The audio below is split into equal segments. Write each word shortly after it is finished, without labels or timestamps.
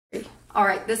All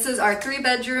right, this is our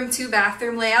 3-bedroom,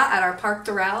 2-bathroom layout at our Park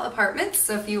Doral apartments.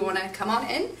 So if you want to come on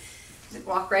in,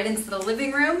 walk right into the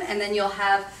living room, and then you'll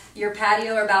have your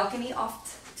patio or balcony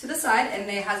off to the side,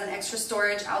 and it has an extra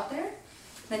storage out there.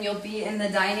 Then you'll be in the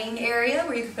dining area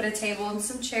where you can put a table and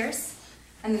some chairs.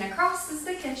 And then across is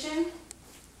the kitchen.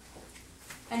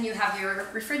 And you have your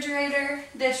refrigerator,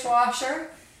 dishwasher,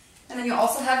 and then you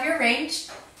also have your range.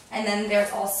 And then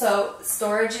there's also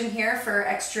storage in here for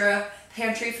extra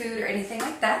pantry food or anything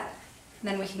like that. And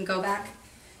then we can go back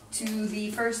to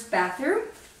the first bathroom.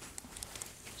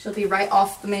 She'll be right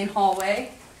off the main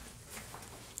hallway.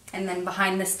 And then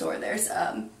behind this door there's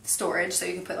storage, so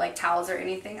you can put like towels or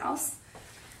anything else.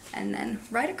 And then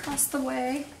right across the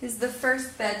way is the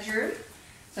first bedroom.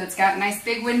 So it's got nice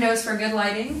big windows for good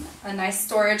lighting, a nice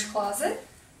storage closet.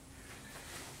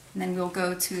 And then we'll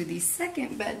go to the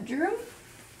second bedroom,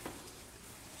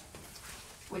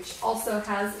 which also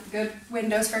has good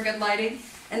windows for good lighting.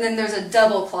 And then there's a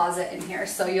double closet in here,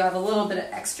 so you have a little bit of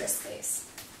extra space.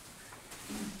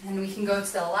 And we can go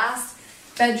to the last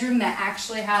bedroom that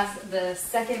actually has the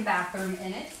second bathroom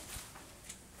in it.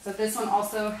 So this one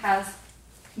also has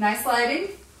nice lighting,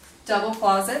 double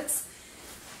closets,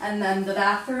 and then the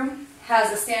bathroom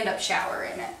has a stand-up shower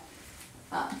in it.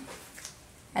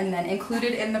 And then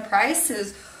included in the price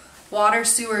is water,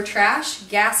 sewer, trash,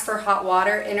 gas for hot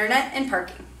water, internet, and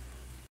parking.